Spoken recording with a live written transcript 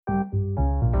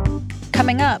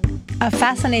Coming up, a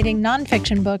fascinating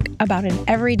nonfiction book about an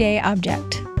everyday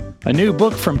object. A new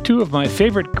book from two of my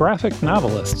favorite graphic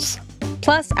novelists.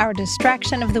 Plus, our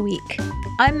distraction of the week.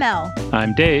 I'm Mel.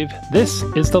 I'm Dave. This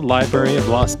is the Library of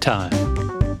Lost Time.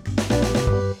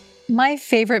 My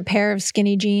favorite pair of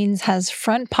skinny jeans has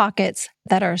front pockets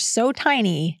that are so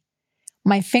tiny,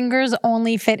 my fingers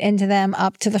only fit into them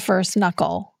up to the first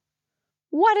knuckle.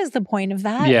 What is the point of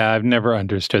that? Yeah, I've never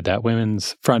understood that.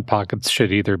 Women's front pockets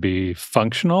should either be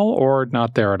functional or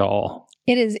not there at all.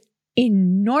 It is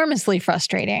enormously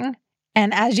frustrating.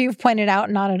 And as you've pointed out,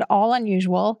 not at all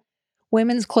unusual.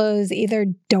 Women's clothes either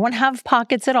don't have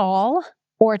pockets at all,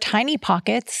 or tiny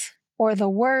pockets, or the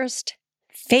worst,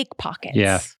 fake pockets.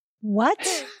 Yeah.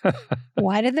 What?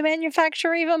 Why did the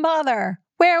manufacturer even bother?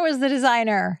 Where was the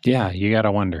designer? Yeah, you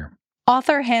gotta wonder.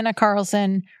 Author Hannah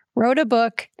Carlson wrote a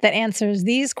book that answers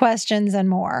these questions and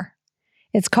more.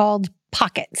 It's called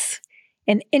Pockets,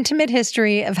 an intimate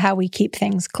history of how we keep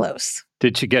things close.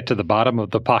 Did she get to the bottom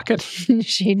of the pocket?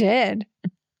 She did.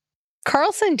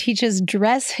 Carlson teaches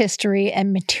dress history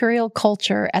and material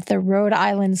culture at the Rhode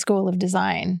Island School of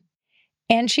Design.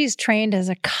 And she's trained as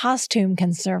a costume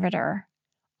conservator.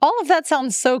 All of that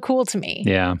sounds so cool to me.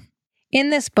 Yeah.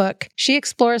 In this book, she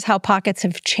explores how pockets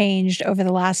have changed over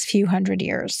the last few hundred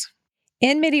years.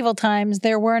 In medieval times,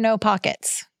 there were no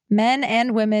pockets. Men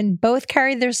and women both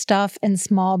carried their stuff in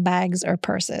small bags or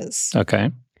purses.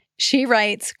 Okay. She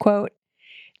writes, quote,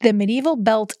 "The medieval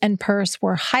belt and purse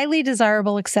were highly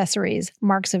desirable accessories,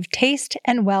 marks of taste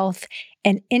and wealth,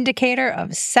 an indicator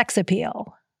of sex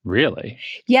appeal." Really?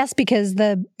 Yes, because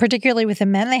particularly with the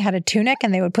men, they had a tunic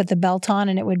and they would put the belt on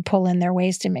and it would pull in their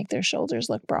waist and make their shoulders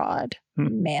look broad,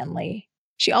 manly.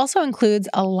 She also includes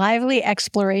a lively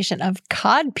exploration of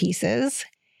cod pieces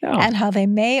and how they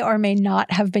may or may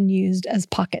not have been used as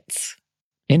pockets.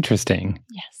 Interesting.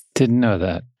 Yes. Didn't know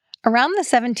that. Around the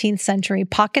 17th century,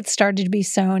 pockets started to be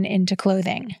sewn into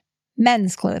clothing,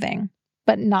 men's clothing,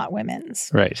 but not women's.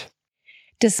 Right.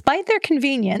 Despite their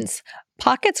convenience,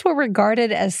 pockets were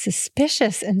regarded as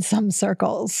suspicious in some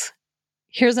circles.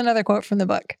 Here's another quote from the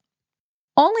book.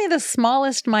 "Only the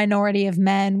smallest minority of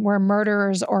men were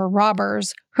murderers or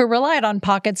robbers who relied on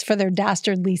pockets for their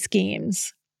dastardly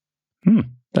schemes."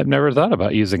 I've never thought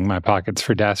about using my pockets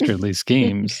for dastardly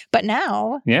schemes. But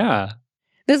now... Yeah.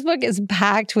 This book is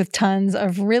packed with tons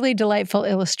of really delightful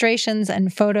illustrations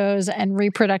and photos and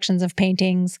reproductions of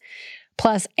paintings,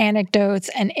 plus anecdotes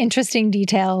and interesting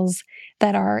details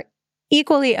that are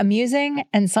equally amusing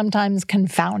and sometimes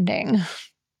confounding.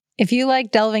 If you like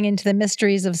delving into the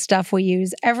mysteries of stuff we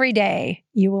use every day,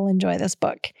 you will enjoy this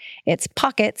book. It's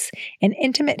Pockets, an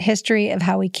intimate history of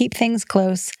how we keep things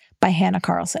close by Hannah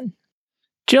Carlson.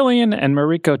 Jillian and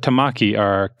Mariko Tamaki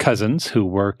are cousins who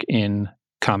work in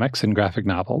comics and graphic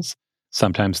novels.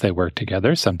 Sometimes they work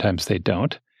together, sometimes they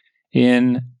don't.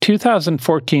 In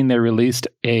 2014, they released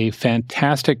a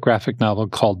fantastic graphic novel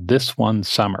called This One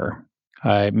Summer.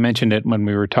 I mentioned it when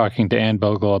we were talking to Anne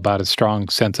Bogle about a strong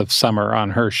sense of summer on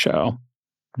her show.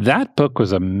 That book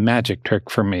was a magic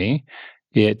trick for me.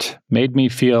 It made me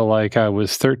feel like I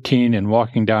was 13 and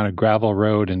walking down a gravel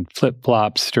road in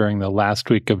flip-flops during the last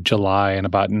week of July in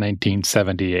about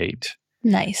 1978.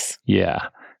 Nice. Yeah.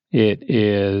 It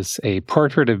is a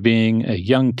portrait of being a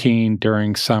young teen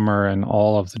during summer and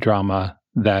all of the drama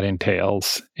that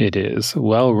entails. It is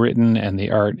well written and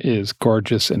the art is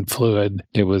gorgeous and fluid.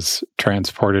 It was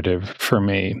transportative for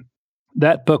me.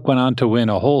 That book went on to win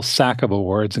a whole sack of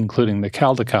awards, including the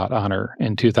Caldecott Honor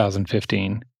in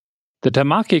 2015. The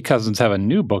Tamaki cousins have a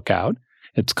new book out.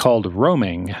 It's called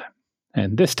Roaming.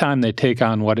 And this time they take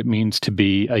on what it means to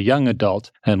be a young adult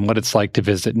and what it's like to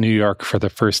visit New York for the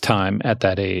first time at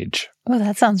that age. Oh,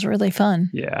 that sounds really fun.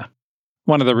 Yeah.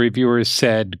 One of the reviewers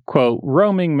said, quote,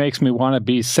 "Roaming makes me want to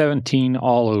be 17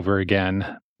 all over again,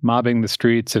 mobbing the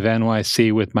streets of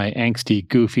NYC with my angsty,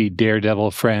 goofy,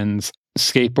 daredevil friends,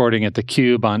 skateboarding at the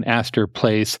Cube on Astor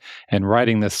Place, and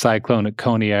riding the cyclone at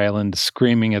Coney Island,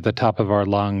 screaming at the top of our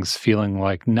lungs, feeling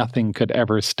like nothing could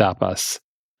ever stop us.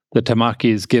 The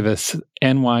Tamakis give us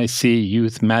NYC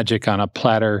youth magic on a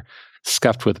platter,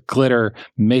 scuffed with glitter,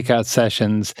 makeout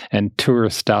sessions, and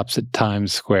tourist stops at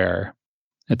Times Square.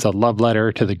 It's a love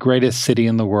letter to the greatest city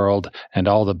in the world and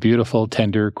all the beautiful,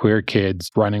 tender, queer kids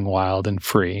running wild and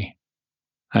free."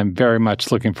 I'm very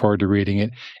much looking forward to reading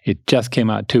it. It just came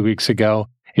out 2 weeks ago.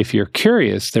 If you're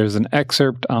curious, there's an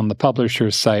excerpt on the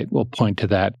publisher's site. We'll point to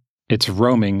that. It's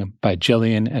Roaming by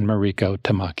Jillian and Mariko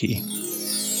Tamaki.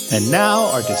 And now,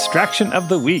 our distraction of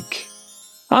the week.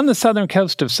 On the southern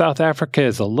coast of South Africa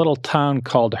is a little town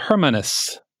called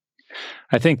Hermanus.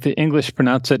 I think the English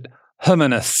pronounce it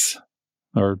Hermanus.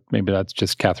 or maybe that's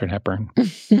just Katharine Hepburn.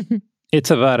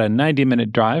 It's about a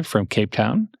 90-minute drive from Cape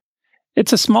Town.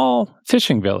 It's a small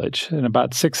fishing village, and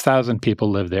about 6,000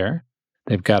 people live there.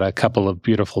 They've got a couple of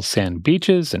beautiful sand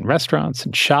beaches and restaurants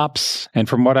and shops, and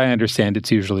from what I understand,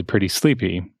 it's usually pretty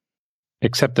sleepy.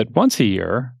 Except that once a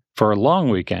year, for a long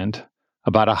weekend,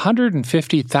 about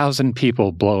 150,000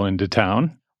 people blow into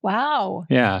town. Wow.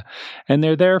 Yeah, and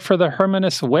they're there for the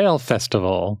Hermanus Whale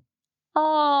Festival.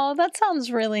 Oh, that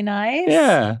sounds really nice.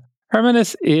 Yeah.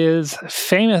 Hermanus is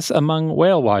famous among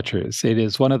whale watchers. It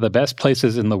is one of the best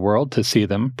places in the world to see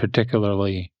them,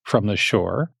 particularly from the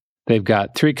shore. They've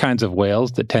got 3 kinds of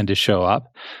whales that tend to show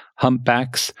up: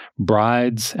 humpbacks,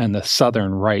 brides, and the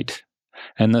southern right.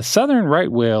 And the southern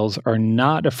right whales are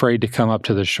not afraid to come up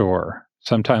to the shore,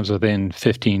 sometimes within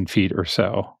 15 feet or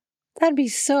so. That'd be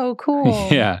so cool.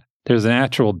 Yeah. There's an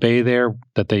actual bay there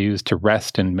that they use to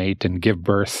rest and mate and give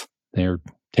birth. They're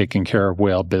taking care of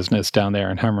whale business down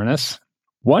there in Hermanus.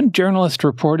 One journalist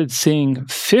reported seeing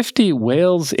 50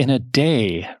 whales in a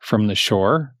day from the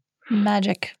shore.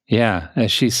 Magic. Yeah,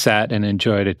 as she sat and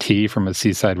enjoyed a tea from a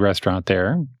seaside restaurant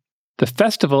there. The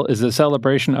festival is a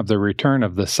celebration of the return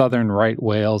of the southern right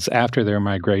whales after their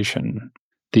migration.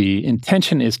 The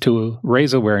intention is to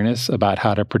raise awareness about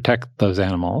how to protect those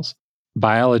animals.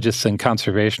 Biologists and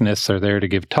conservationists are there to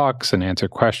give talks and answer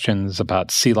questions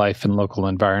about sea life and local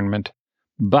environment.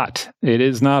 But it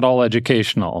is not all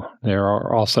educational. There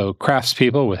are also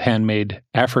craftspeople with handmade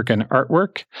African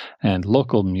artwork and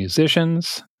local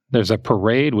musicians. There's a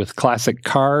parade with classic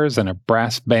cars and a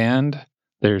brass band.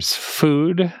 There's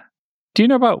food. Do you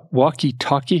know about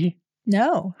walkie-talkie?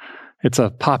 No. It's a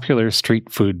popular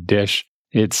street food dish.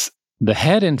 It's the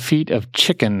head and feet of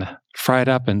chicken fried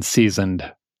up and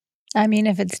seasoned. I mean,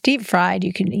 if it's deep fried,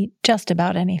 you can eat just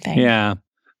about anything. Yeah.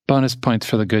 Bonus points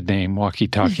for the good name,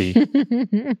 walkie-talkie.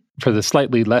 For the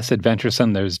slightly less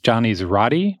adventuresome, there's Johnny's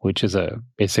Roddy, which is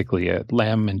basically a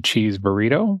lamb and cheese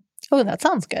burrito. Oh, that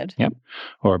sounds good. Yep.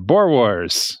 Or Boer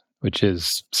Wars, which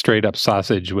is straight up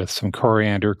sausage with some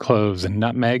coriander, cloves, and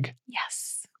nutmeg.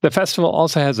 Yes. The festival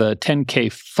also has a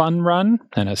 10K fun run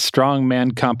and a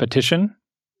strongman competition.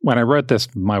 When I wrote this,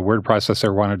 my word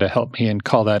processor wanted to help me and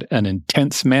call that an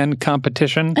intense man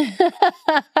competition.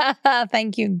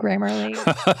 Thank you, Grammarly.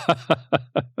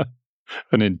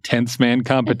 An intense man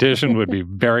competition would be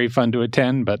very fun to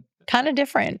attend, but kind of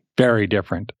different. Very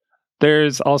different.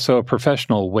 There's also a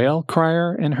professional whale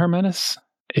crier in Hermanus.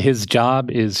 His job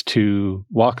is to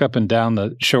walk up and down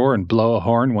the shore and blow a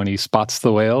horn when he spots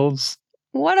the whales.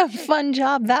 What a fun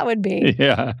job that would be.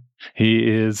 Yeah. He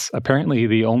is apparently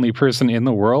the only person in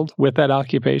the world with that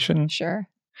occupation. Sure.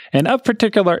 And of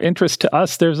particular interest to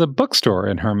us, there's a bookstore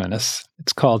in Hermanus.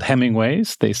 It's called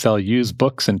Hemingway's. They sell used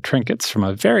books and trinkets from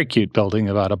a very cute building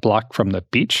about a block from the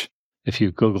beach. If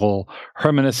you Google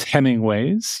Hermanus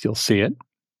Hemingway's, you'll see it.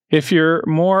 If you're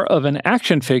more of an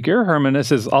action figure,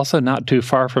 Hermanus is also not too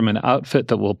far from an outfit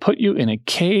that will put you in a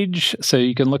cage so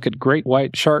you can look at great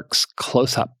white sharks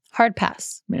close up. Hard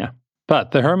pass. Yeah.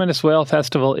 But the Hermanus Whale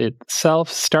Festival itself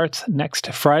starts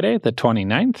next Friday, the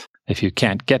 29th. If you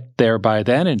can't get there by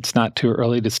then, it's not too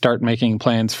early to start making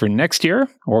plans for next year,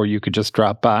 or you could just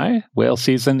drop by. Whale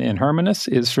season in Hermanus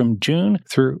is from June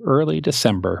through early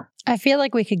December. I feel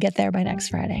like we could get there by next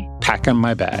Friday. Packing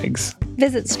my bags.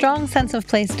 Visit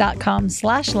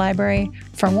strongsenseofplace.com/library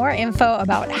for more info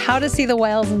about how to see the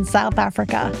whales in South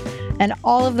Africa and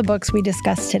all of the books we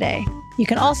discussed today. You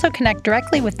can also connect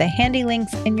directly with the handy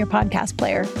links in your podcast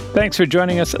player. Thanks for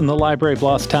joining us in the Library of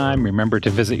Lost Time. Remember to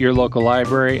visit your local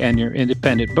library and your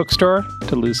independent bookstore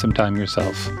to lose some time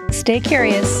yourself. Stay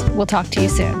curious. We'll talk to you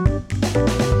soon.